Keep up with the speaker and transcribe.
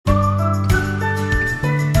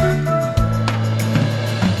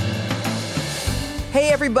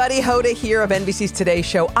everybody. Hoda here of NBC's Today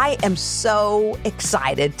Show. I am so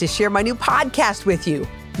excited to share my new podcast with you,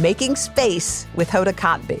 Making Space with Hoda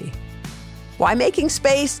Kotb. Why making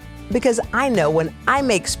space? Because I know when I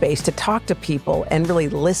make space to talk to people and really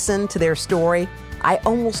listen to their story, I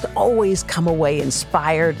almost always come away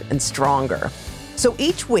inspired and stronger. So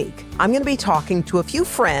each week, I'm going to be talking to a few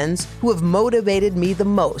friends who have motivated me the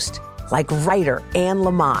most, like writer Anne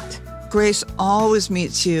Lamott. Grace always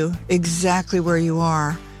meets you exactly where you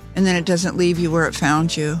are, and then it doesn't leave you where it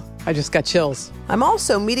found you. I just got chills. I'm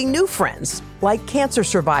also meeting new friends, like cancer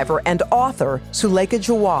survivor and author Suleika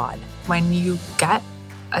Jawad. When you get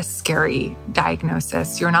a scary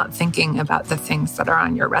diagnosis, you're not thinking about the things that are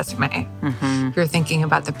on your resume. You're thinking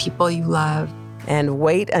about the people you love. And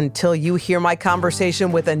wait until you hear my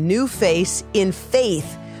conversation with a new face in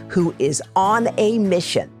faith who is on a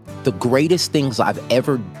mission. The greatest things I've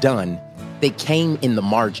ever done, they came in the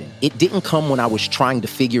margin. It didn't come when I was trying to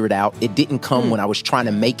figure it out. It didn't come when I was trying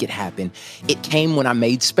to make it happen. It came when I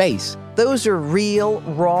made space. Those are real,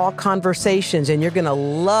 raw conversations, and you're going to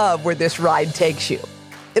love where this ride takes you.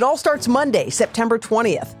 It all starts Monday, September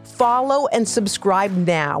 20th. Follow and subscribe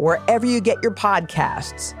now wherever you get your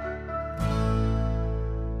podcasts.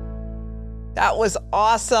 That was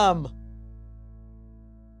awesome.